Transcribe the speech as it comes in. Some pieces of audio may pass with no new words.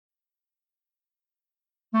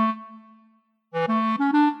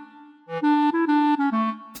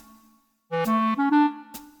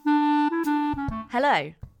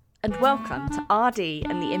Hello, and welcome to RD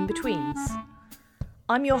and the In-Betweens.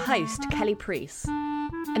 I'm your host, Kelly Preece,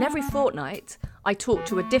 and every fortnight I talk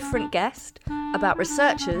to a different guest about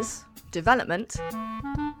researchers, development,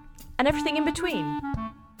 and everything in between.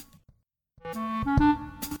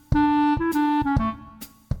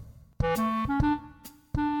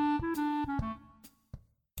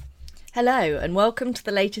 Hello, and welcome to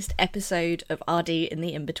the latest episode of RD in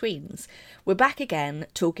the In-Betweens. We're back again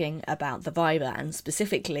talking about the Viva and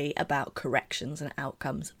specifically about corrections and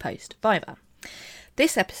outcomes post-Viva.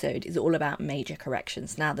 This episode is all about major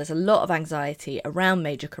corrections. Now, there's a lot of anxiety around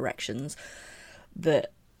major corrections,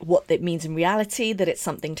 that what it means in reality, that it's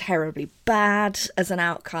something terribly bad as an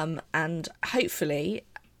outcome, and hopefully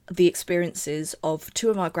the experiences of two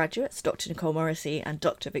of our graduates, Dr. Nicole Morrissey and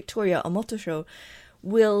Dr. Victoria Omotosho,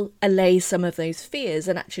 will allay some of those fears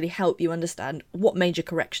and actually help you understand what major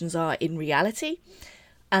corrections are in reality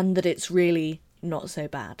and that it's really not so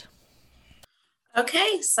bad.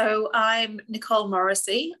 Okay, so I'm Nicole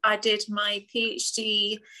Morrissey. I did my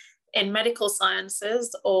PhD in medical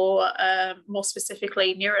sciences, or more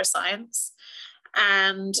specifically neuroscience,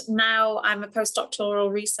 and now I'm a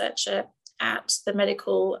postdoctoral researcher at the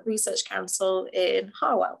Medical Research Council in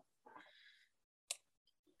Harwell.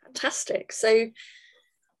 Fantastic. So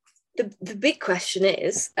the big question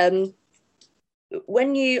is, after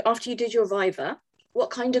you did your Viva, what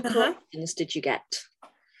kind of corrections did you get?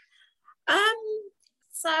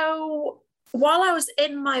 So while I was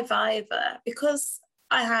in my Viva, because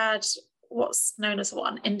I had what's known as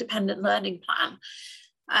an independent learning plan,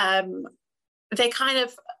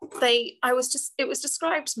 it was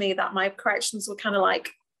described to me that my corrections were kind of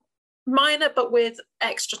like minor but with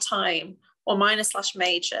extra time, or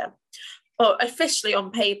minor/major. But officially on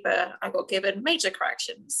paper, I got given major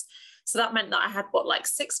corrections. So that meant that I had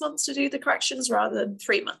 6 months to do the corrections rather than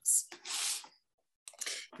 3 months.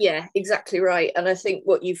 Yeah, exactly right. And I think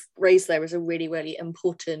what you've raised there is a really, really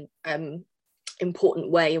important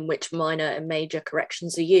way in which minor and major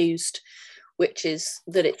corrections are used, which is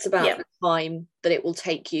that it's about the time that it will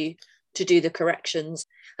take you to do the corrections.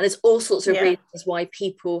 And there's all sorts of reasons why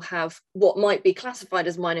people have what might be classified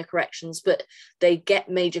as minor corrections, but they get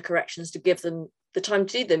major corrections to give them the time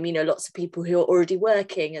to do them. You know, lots of people who are already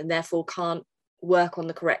working and therefore can't work on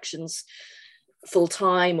the corrections full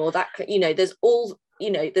time, or that, there's all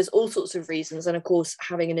sorts of reasons. And of course,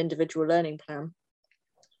 having an individual learning plan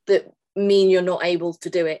that mean you're not able to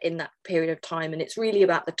do it in that period of time. And it's really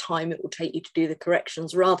about the time it will take you to do the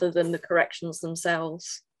corrections rather than the corrections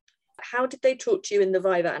themselves. How did they talk to you in the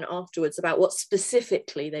Viva and afterwards about what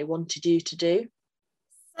specifically they wanted you to do?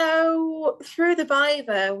 So through the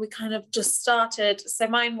Viva, we kind of just started. So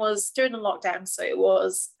mine was during the lockdown, so it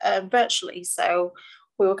was virtually. So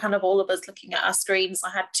we were kind of all of us looking at our screens. I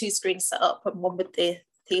had 2 screens set up, and one with the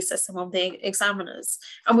thesis and one with the examiners.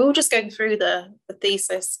 And we were just going through the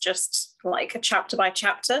thesis, just like a chapter by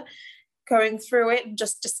chapter, going through it and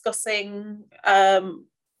just discussing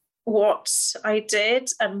what I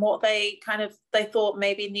did and what they thought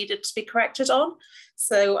maybe needed to be corrected on.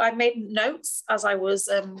 So I made notes as I was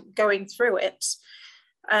going through it,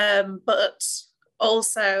 but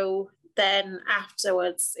also then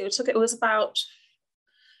afterwards it was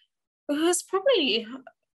probably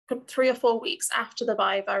 3 or 4 weeks after the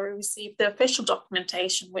Viva I received the official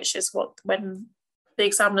documentation, which is when the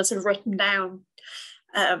examiners have written down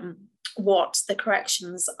what the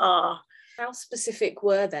corrections are. How specific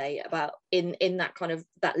were they about in that kind of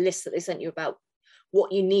that list that they sent you about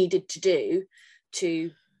what you needed to do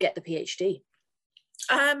to get the PhD?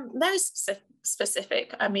 Very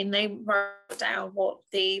specific. I mean, they wrote down what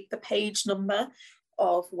the page number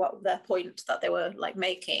of what their point that they were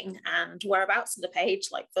making, and whereabouts in the page,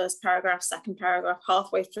 like first paragraph, second paragraph,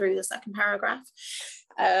 halfway through the second paragraph.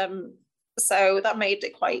 So that made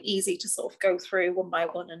it quite easy to sort of go through one by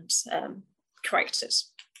one and correct it.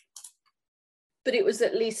 But it was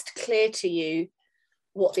at least clear to you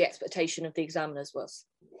what the expectation of the examiners was.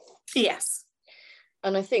 Yes.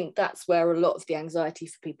 And I think that's where a lot of the anxiety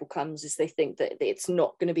for people comes, is they think that it's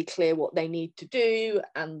not going to be clear what they need to do,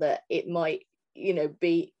 and that it might,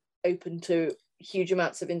 be open to huge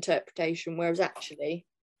amounts of interpretation, whereas actually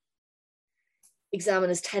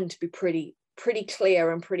examiners tend to be pretty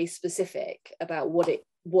clear and pretty specific about what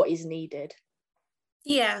is needed.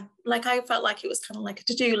 Yeah, I felt like it was kind of like a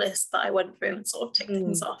to-do list that I went through and sort of ticked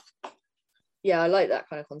things off. Yeah, I like that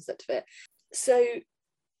kind of concept of it. So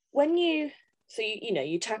when you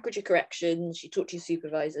tackled your corrections, you talked to your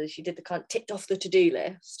supervisors, you did the kind of ticked off the to-do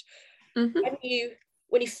list. Mm-hmm.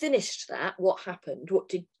 When you finished that, what happened?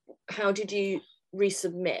 How did you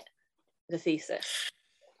resubmit the thesis?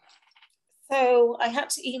 So I had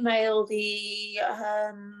to email the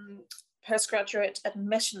postgraduate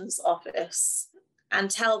admissions office and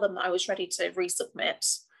tell them I was ready to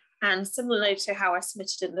resubmit. And similarly to how I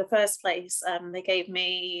submitted in the first place, they gave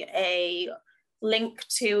me a link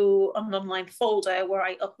to an online folder where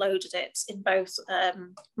I uploaded it in both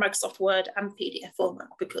Microsoft Word and PDF format,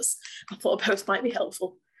 because I thought both might be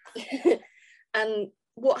helpful. And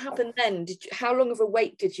what happened then? How long of a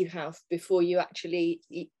wait did you have before you actually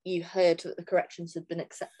you heard that the corrections had been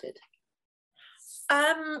accepted?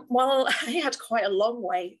 Well, I had quite a long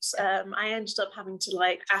wait. I ended up having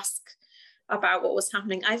to ask about what was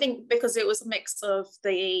happening. I think because it was a mix of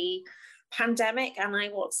the pandemic, and I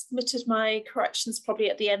submitted my corrections probably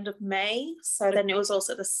at the end of May. So then it was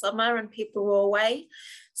also the summer and people were away.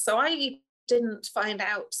 So I didn't find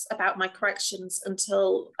out about my corrections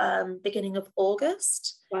until beginning of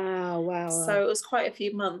August. Wow. So it was quite a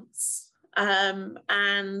few months. And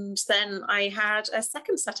then I had a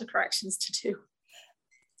second set of corrections to do.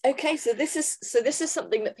 Okay, so this is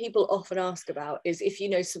something that people often ask about, is if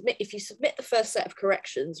you submit the first set of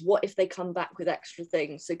corrections, what if they come back with extra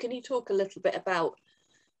things? So can you talk a little bit about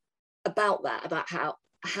that, about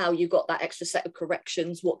how you got that extra set of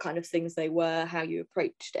corrections, what kind of things they were, how you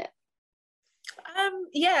approached it?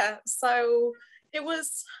 Yeah, so it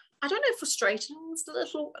was, I don't know if frustrating is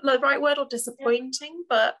the right word, or disappointing,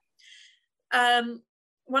 but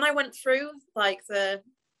when I went through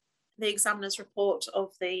the examiner's report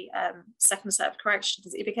of the second set of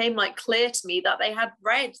corrections, it became clear to me that they had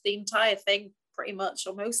read the entire thing pretty much,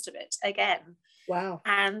 or most of it, again. Wow.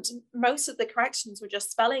 And most of the corrections were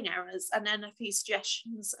just spelling errors, and then a few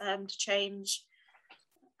suggestions to change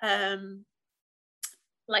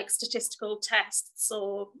statistical tests,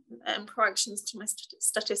 or corrections to my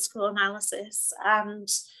statistical analysis, and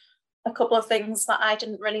a couple of things that I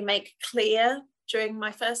didn't really make clear during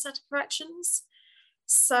my first set of corrections.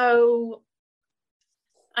 So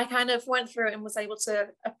I kind of went through it and was able to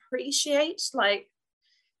appreciate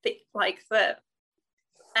the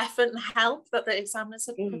effort and help that the examiners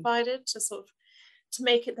had provided to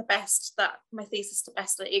make it the best that my thesis, the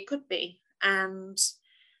best that it could be. And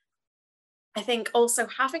I think also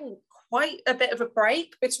having quite a bit of a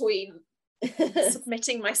break between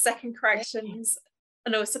submitting my second corrections,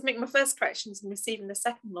 submitting my first corrections and receiving the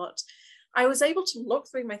second lot, I was able to look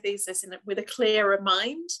through my thesis with a clearer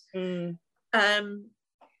mind. And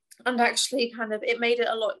actually it made it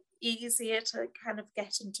a lot easier to kind of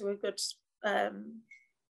get into a good,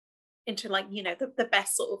 into the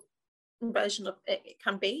best sort of version of it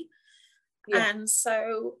can be. Yeah. And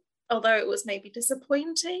so although it was maybe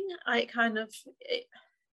disappointing,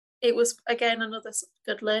 it was again another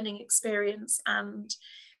good learning experience, and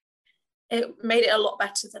it made it a lot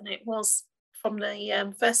better than it was from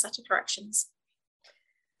the first set of corrections.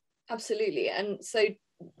 Absolutely. And so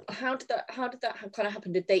how did that kind of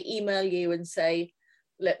happen? Did they email you and say,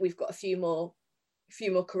 look, we've got a few more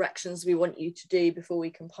corrections we want you to do before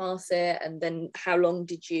we can pass it? And then how long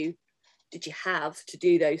did you have to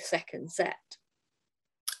do those second set?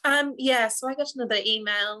 Yeah, so I got another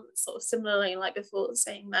email sort of similarly like before,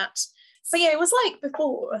 saying that, so yeah, it was like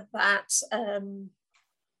before that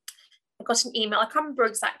I got an email, I can't remember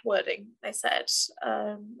exact wording, they said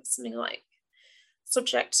something like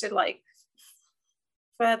subject to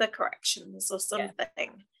further corrections or something. Yeah.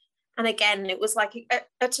 And again, it was like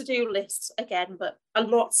a to-do list again, but a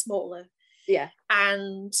lot smaller. Yeah.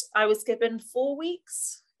 And I was given 4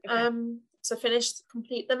 weeks to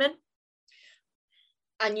complete them in.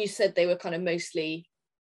 And you said they were kind of mostly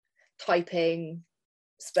typing,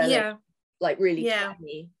 spelling, really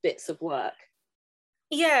tiny bits of work.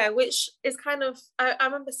 Yeah, which is kind of, I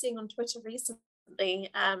remember seeing on Twitter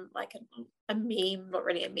recently, a meme, not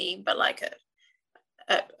really a meme, but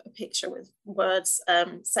a picture with words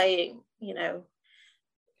saying,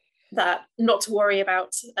 that not to worry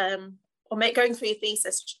about, or going through your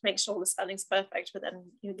thesis to make sure the spelling's perfect, but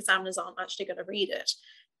then your examiners aren't actually going to read it.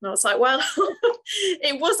 And I was like, well,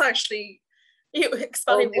 it was actually,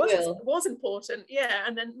 spelling was important, yeah.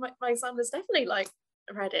 And then my examiners definitely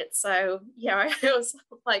read it. So yeah, I was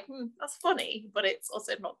like, that's funny, but it's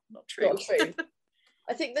also not true. Not true.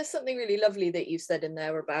 I think there's something really lovely that you said in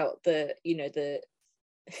there about the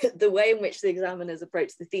way in which the examiners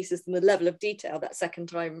approach the thesis and the level of detail that second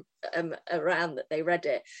time around that they read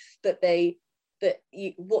it, the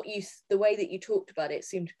way that you talked about it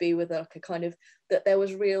seemed to be with a kind of that there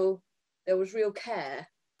was real care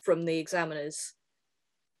from the examiners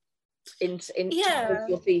in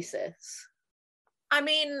your thesis. I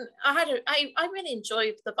mean, I really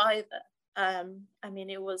enjoyed the Viva. I mean,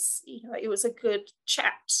 it was a good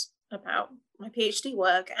chat about my PhD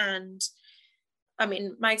work, and I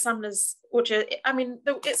mean, my examiners, which are, I mean,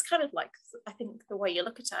 it's kind of like, I think the way you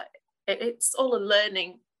look at it's all a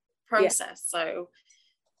learning process. Yeah. So,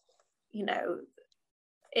 you know,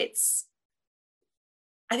 I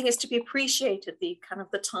think it's to be appreciated, the kind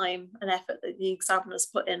of the time and effort that the examiners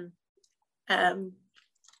put in,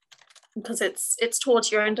 because it's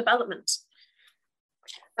towards your own development.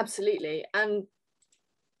 Absolutely. And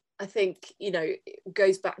I think, you know, it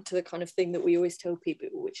goes back to the kind of thing that we always tell people,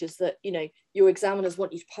 which is that, you know, your examiners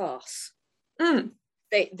want you to pass.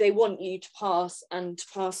 They want you to pass and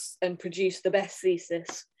produce the best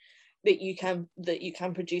thesis that you can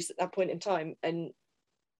produce at that point in time. And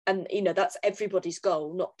you know, that's everybody's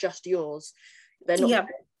goal, not just yours. They're not, their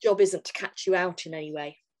job isn't to catch you out in any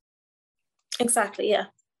way. Exactly, yeah.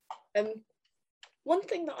 One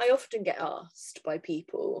thing that I often get asked by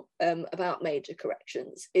people about major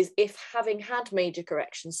corrections is if having had major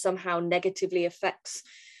corrections somehow negatively affects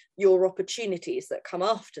your opportunities that come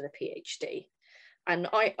after the PhD. And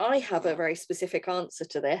I have a very specific answer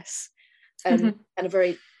to this, and a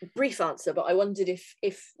very brief answer, but I wondered if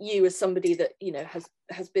you, as somebody that, you know,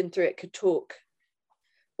 has been through it, could talk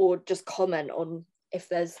or just comment on if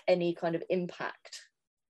there's any kind of impact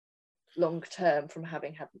long term from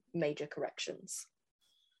having had major corrections.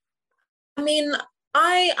 I mean,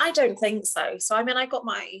 I don't think so. So I mean, I got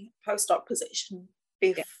my postdoc position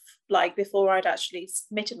before I'd actually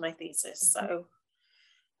submitted my thesis. So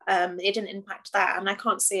it didn't impact that, and I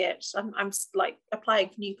can't see it. I'm like applying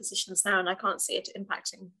for new positions now, and I can't see it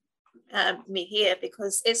impacting me here,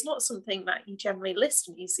 because it's not something that you generally list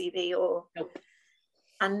in your CV or. Nope.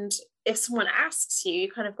 And if someone asks you,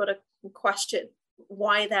 you kind of got to question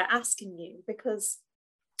why they're asking you, because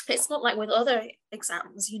it's not like with other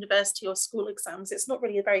exams, university or school exams, it's not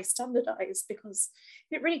really very standardized, because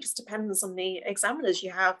it really just depends on the examiners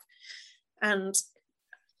you have and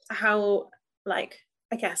how, like,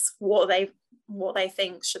 I guess what they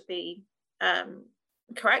think should be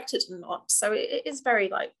corrected and not. So it is very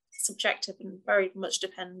like subjective and very much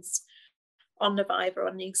depends on the viva,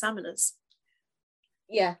 on the examiners.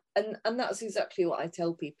 Yeah, and that's exactly what I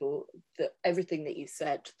tell people, that everything that you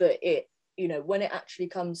said, that it, you know, when it actually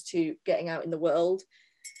comes to getting out in the world,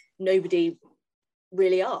 nobody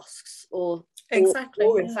really asks or in fact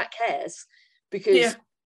cares, because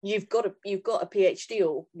you've got a PhD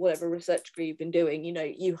or whatever research degree you've been doing. You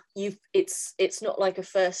know, it's not like a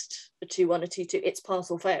 2:1 or 2:2, it's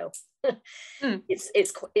pass or fail.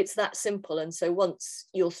 It's that simple. And so once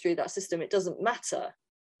you're through that system, it doesn't matter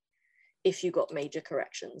if you got major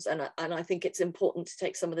corrections. And I think it's important to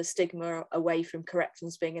take some of the stigma away from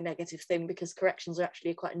corrections being a negative thing, because corrections are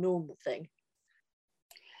actually quite a normal thing.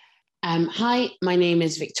 Hi, my name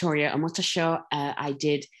is Victoria Omotosho. I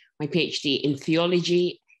did my PhD in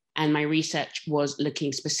theology, and my research was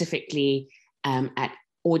looking specifically at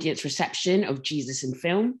audience reception of Jesus in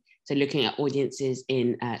film. So looking at audiences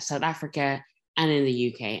in South Africa and in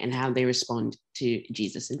the UK and how they respond to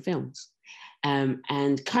Jesus in films.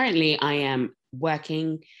 And currently I am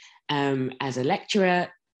working as a lecturer,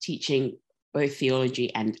 teaching both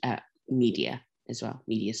theology and media as well,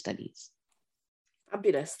 media studies.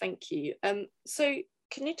 Fabulous, thank you. So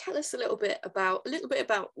can you tell us a little bit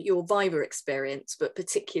about your Viva experience, but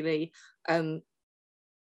particularly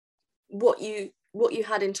what you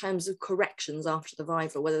had in terms of corrections after the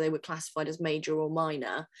Viva, whether they were classified as major or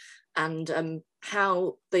minor, and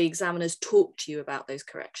how the examiners talked to you about those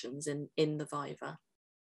corrections in the Viva?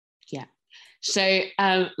 Yeah, so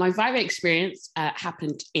my Viva experience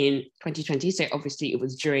happened in 2020. So obviously it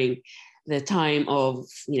was during the time of,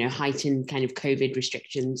 you know, heightened kind of COVID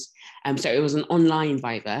restrictions. So it was an online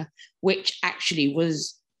Viva, which actually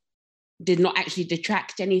did not actually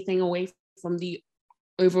detract anything away from the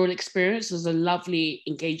overall experience. It was a lovely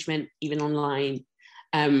engagement, even online.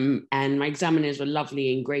 And my examiners were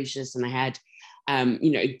lovely and gracious, and I had,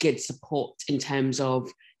 you know, good support in terms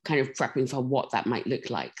of kind of prepping for what that might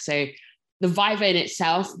look like. So the Viva in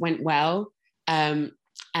itself went well.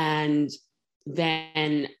 And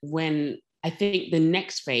then when I think the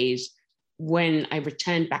next phase, when I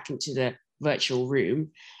returned back into the virtual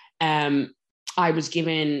room, I was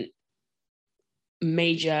given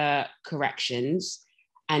major corrections.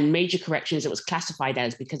 And major corrections, it was classified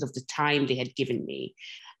as, because of the time they had given me.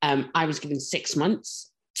 I was given 6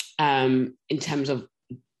 months in terms of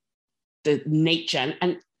the nature.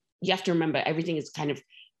 And you have to remember, everything is kind of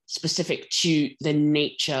specific to the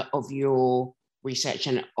nature of your research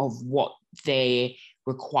and of what they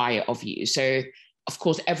require of you. So, of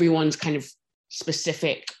course, everyone's kind of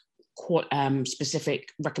specific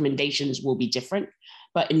recommendations will be different.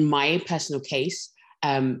 But in my personal case,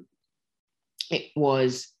 it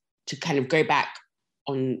was to kind of go back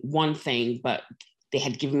on one thing, but they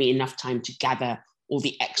had given me enough time to gather all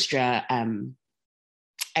the extra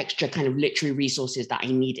kind of literary resources that I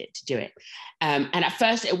needed to do it. And at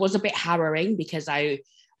first it was a bit harrowing because I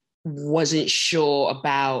wasn't sure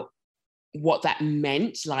about what that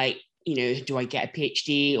meant. Like, you know, do I get a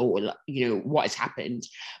PhD, or, you know, what has happened?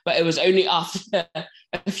 But it was only after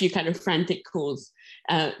a few kind of frantic calls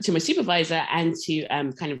to my supervisor and to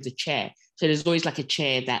kind of the chair. So there's always like a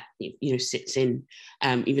chair that, you know, sits in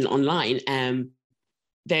even online.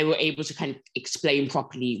 They were able to kind of explain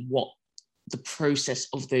properly what the process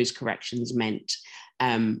of those corrections meant,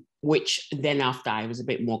 which then after I was a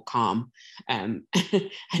bit more calm and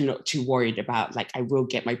not too worried about, like, I will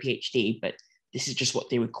get my PhD, but this is just what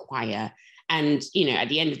they require. And, you know, at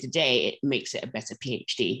the end of the day, it makes it a better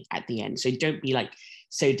PhD at the end. So don't be like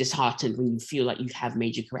so disheartened when you feel like you have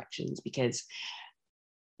major corrections, because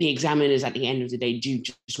the examiners at the end of the day do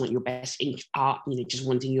just want your best just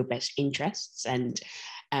wanting your best interests, and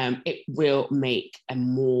it will make a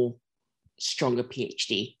more stronger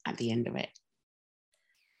PhD at the end of it.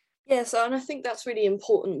 Yes, and I think that's really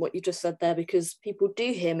important what you just said there, because people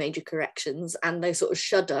do hear major corrections and they sort of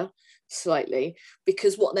shudder slightly,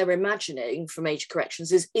 because what they're imagining for major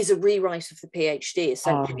corrections is a rewrite of the PhD,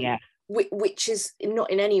 essentially. Yeah. Which is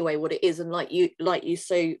not in any way what it is. And like you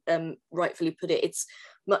so rightfully put it, it's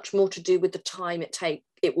much more to do with the time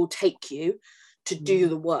it will take you to do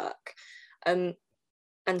the work. And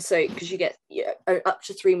so, because you get up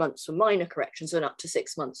to 3 months for minor corrections and up to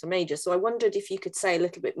 6 months for major. So I wondered if you could say a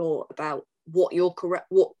little bit more about what your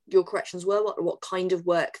corrections were, what kind of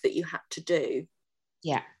work that you had to do.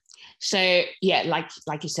 Yeah. So yeah,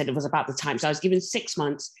 like you said, it was about the time. So I was given 6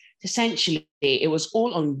 months. Essentially, it was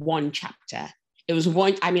all on one chapter. It was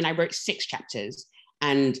one. I mean, I wrote 6 chapters,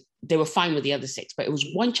 and they were fine with the other 6, but it was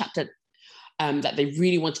one chapter that they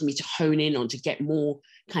really wanted me to hone in on to get more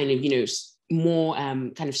kind of, you know, more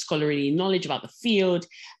kind of scholarly knowledge about the field.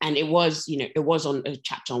 And it was, you know, it was on a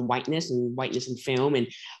chapter on whiteness in film. And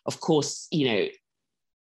of course, you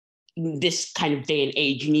know, this kind of day and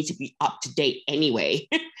age, you need to be up to date anyway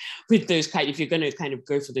with those kind, if you're going to kind of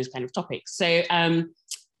go for those kind of topics. So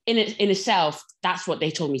in itself, that's what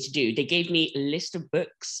they told me to do. They gave me a list of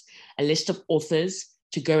books, a list of authors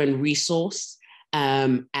to go and resource,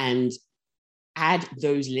 and add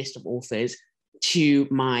those list of authors to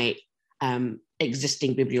my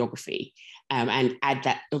existing bibliography, and add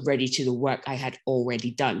that already to the work I had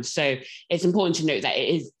already done. So it's important to note that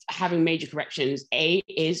it is having major corrections,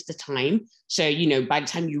 is the time. So, you know, by the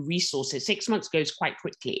time you resource it, 6 months goes quite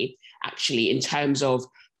quickly, actually, in terms of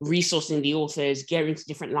resourcing the authors, getting to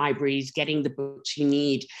different libraries, getting the books you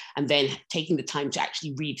need, and then taking the time to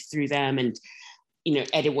actually read through them and, you know,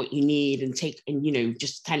 edit what you need and you know,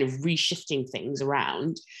 just kind of reshifting things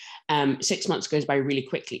around. 6 months goes by really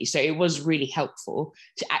quickly. So it was really helpful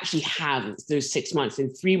to actually have those 6 months.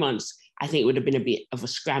 In 3 months, I think it would have been a bit of a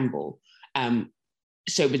scramble.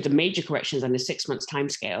 So with the major corrections and the 6 months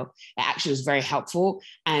timescale, it actually was very helpful.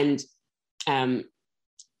 And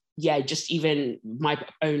yeah, just even my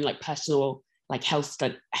own like personal like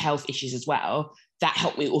health issues as well, that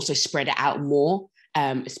helped me also spread it out more,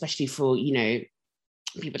 especially for, you know,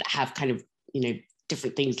 people that have kind of, you know,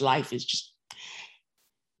 different things. Life is just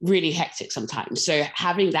really hectic sometimes. So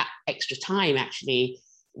having that extra time actually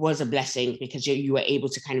was a blessing, because you were able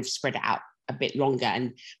to kind of spread it out a bit longer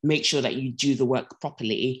and make sure that you do the work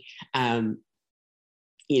properly,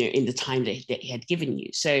 you know, in the time that he had given you.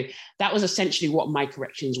 So that was essentially what my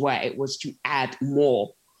corrections were. It was to add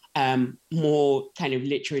more kind of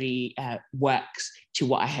literary works to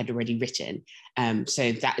what I had already written.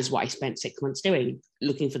 So that is what I spent 6 months doing,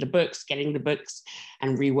 looking for the books, getting the books,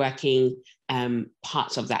 and reworking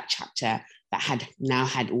parts of that chapter that had now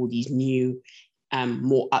had all these new,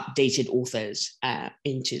 more updated authors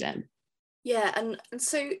into them. Yeah, and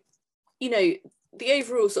so, you know, the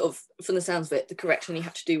overall sort of, from the sounds of it, the correction you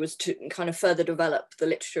had to do was to kind of further develop the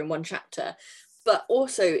literature in one chapter. But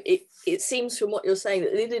also, it seems from what you're saying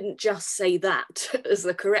that they didn't just say that as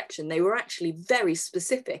the correction. They were actually very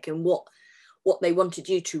specific in what they wanted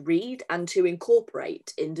you to read and to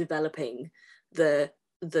incorporate in developing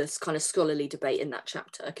this kind of scholarly debate in that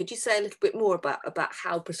chapter. Could you say a little bit more about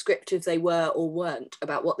how prescriptive they were or weren't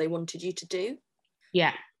about what they wanted you to do?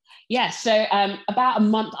 Yeah. So about a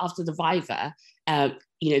month after the Viva,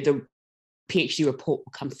 you know, the PhD report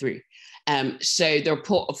will come through. So the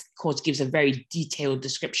report, of course, gives a very detailed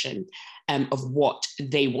description of what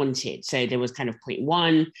they wanted. So there was kind of point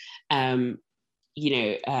 1,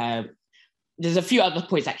 you know, there's a few other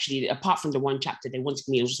points actually, apart from the one chapter. They wanted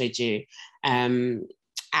me also to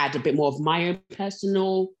add a bit more of my own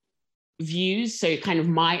personal views, so kind of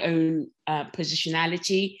my own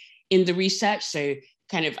positionality in the research. So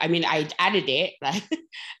kind of, I mean, I'd added it, like,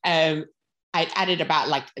 I'd added about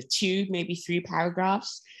like 2, maybe 3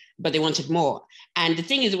 paragraphs, but they wanted more. And the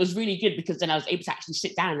thing is, it was really good because then I was able to actually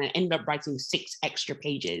sit down and end up writing 6 extra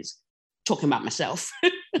pages talking about myself.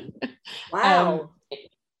 Wow.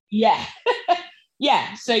 Yeah.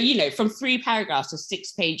 Yeah. So, you know, from 3 paragraphs to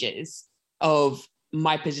 6 pages of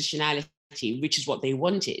my positionality, which is what they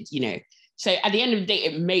wanted, you know. So at the end of the day,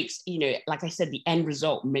 it makes, you know, like I said, the end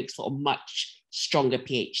result makes for a much stronger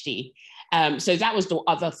PhD. So that was the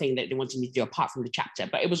other thing that they wanted me to do apart from the chapter,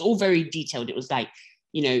 but it was all very detailed. It was like,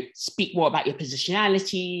 you know, speak more about your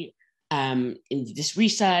positionality in this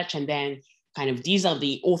research, and then kind of these are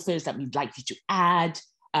the authors that we'd like you to add.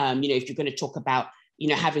 You know, if you're going to talk about, you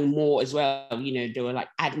know, having more as well, you know, they were like,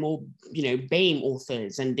 add more, you know, BAME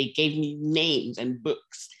authors, and they gave me names and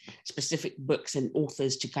books, specific books and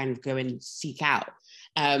authors to kind of go and seek out.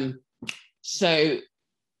 So,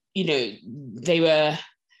 you know, they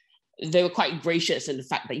were quite gracious in the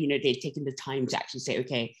fact that, you know, they'd taken the time to actually say,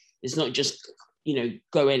 okay, it's not just, you know,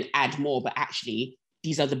 go and add more, but actually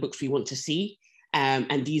these are the books we want to see.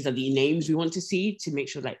 And these are the names we want to see, to make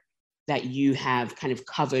sure that you have kind of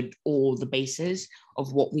covered all the bases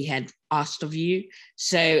of what we had asked of you.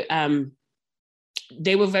 So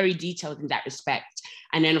they were very detailed in that respect.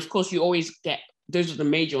 And then of course you always get, those are the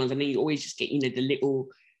major ones, and then you always just get, you know, the little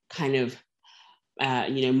kind of,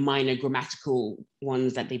 you know, minor grammatical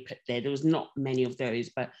ones that they put there. There was not many of those,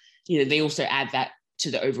 but, you know, they also add that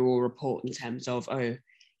to the overall report in terms of, oh,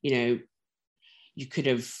 you know, you could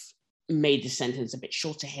have made the sentence a bit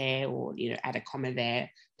shorter here, or, you know, add a comma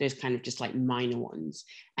there. Those kind of just like minor ones.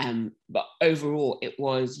 But overall, it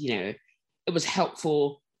was, you know, it was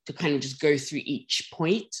helpful to kind of just go through each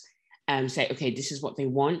point and say, okay, this is what they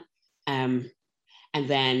want. And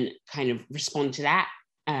then kind of respond to that.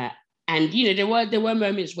 And, you know, there were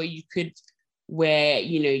moments where you could,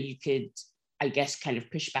 I guess, kind of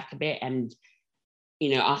push back a bit and,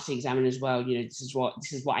 you know, ask the examiner as well, you know, this is what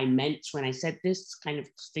I meant when I said this, kind of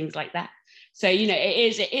things like that. So, you know,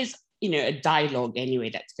 it is, you know, a dialogue anyway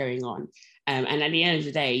that's going on. And at the end of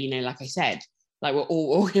the day, you know, like I said, like we're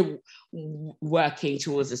all working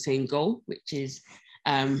towards the same goal, which is,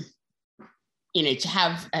 you know, to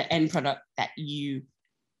have an end product that you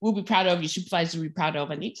will be proud of, your supervisor will be proud of,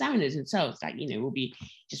 and the examiners themselves, like, you know, will be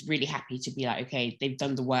just really happy to be like, okay, they've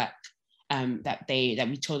done the work that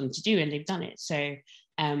we told them to do, and they've done it. So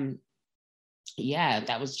yeah,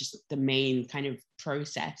 that was just the main kind of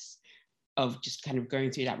process of just kind of going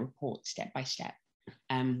through that report step by step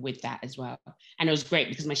with that as well. And it was great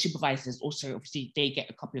because my supervisors also, obviously, they get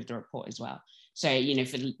a copy of the report as well. So, you know,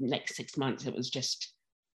 for the next 6 months, it was just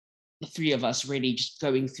the 3 of us really just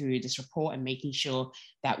going through this report and making sure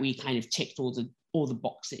that we kind of ticked all the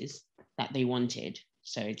boxes that they wanted.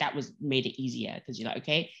 So that made it easier, because you're like,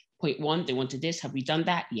 okay, point 1, they wanted this. Have we done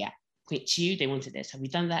that? Yeah. Point 2, they wanted this. Have we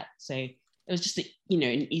done that? So it was just you know,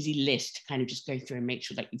 an easy list to kind of just go through and make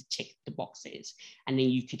sure that you've ticked the boxes, and then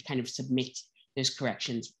you could kind of submit those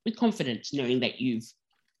corrections with confidence, knowing that you've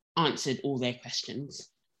answered all their questions.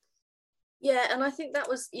 Yeah, and I think that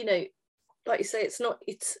was, you know, like you say, it's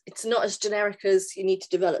not as generic as you need to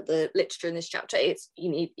develop the literature in this chapter. It's, you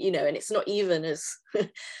need, you know, and it's not even as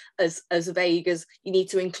as vague as you need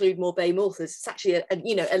to include more BAME authors. It's actually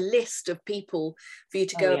a list of people for you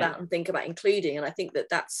to go about and think about including. And I think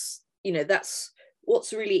that's, you know, that's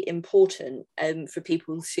what's really important for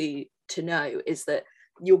people to know, is that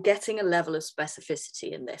you're getting a level of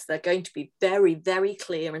specificity in this. They're going to be very, very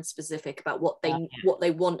clear and specific about what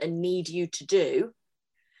they want and need you to do.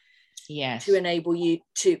 Yes. To enable you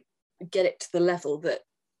to get it to the level that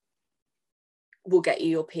will get you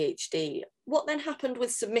your PhD. What then happened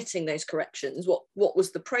with submitting those corrections? What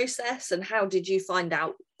was the process, and how did you find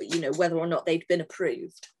out, you know, whether or not they'd been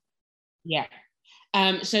approved? Yeah.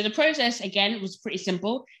 So the process, again, was pretty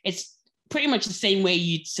simple. It's pretty much the same way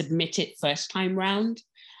you'd submit it first time round.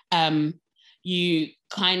 You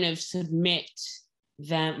kind of submit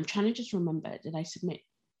them. I'm trying to just remember, did I submit?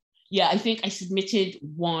 Yeah, I think I submitted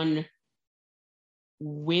one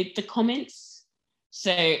with the comments.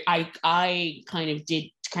 So I kind of did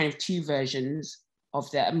kind of 2 versions of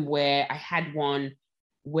them, where I had one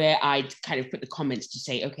where I'd kind of put the comments to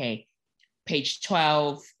say, okay, page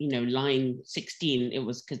 12, you know, line 16, it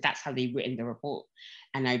was because that's how they've written the report.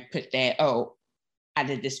 And I put there, oh,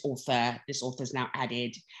 added this author's now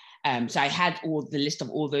added. So I had all the list of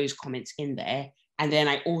all those comments in there. And then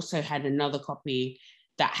I also had another copy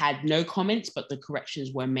that had no comments, but the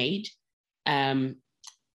corrections were made.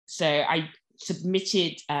 So I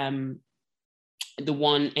submitted the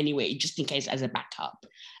one anyway, just in case as a backup,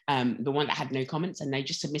 the one that had no comments, and I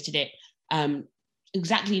just submitted it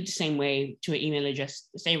exactly the same way to an email address,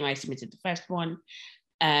 the same way I submitted the first one.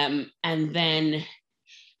 And then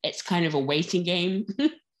it's kind of a waiting game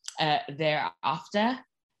thereafter.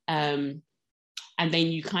 And then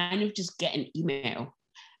you kind of just get an email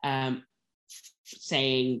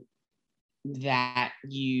saying that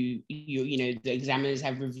you know, the examiners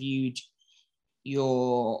have reviewed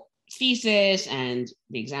your thesis and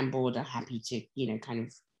the exam board are happy to, you know, kind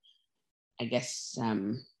of, I guess,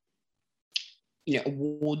 you know,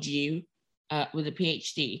 award you with a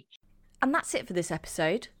PhD. And that's it for this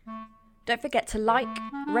episode. Don't forget to like,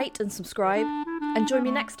 rate and subscribe, and join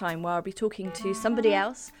me next time where I'll be talking to somebody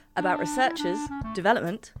else about researchers,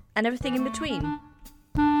 development, and everything in between.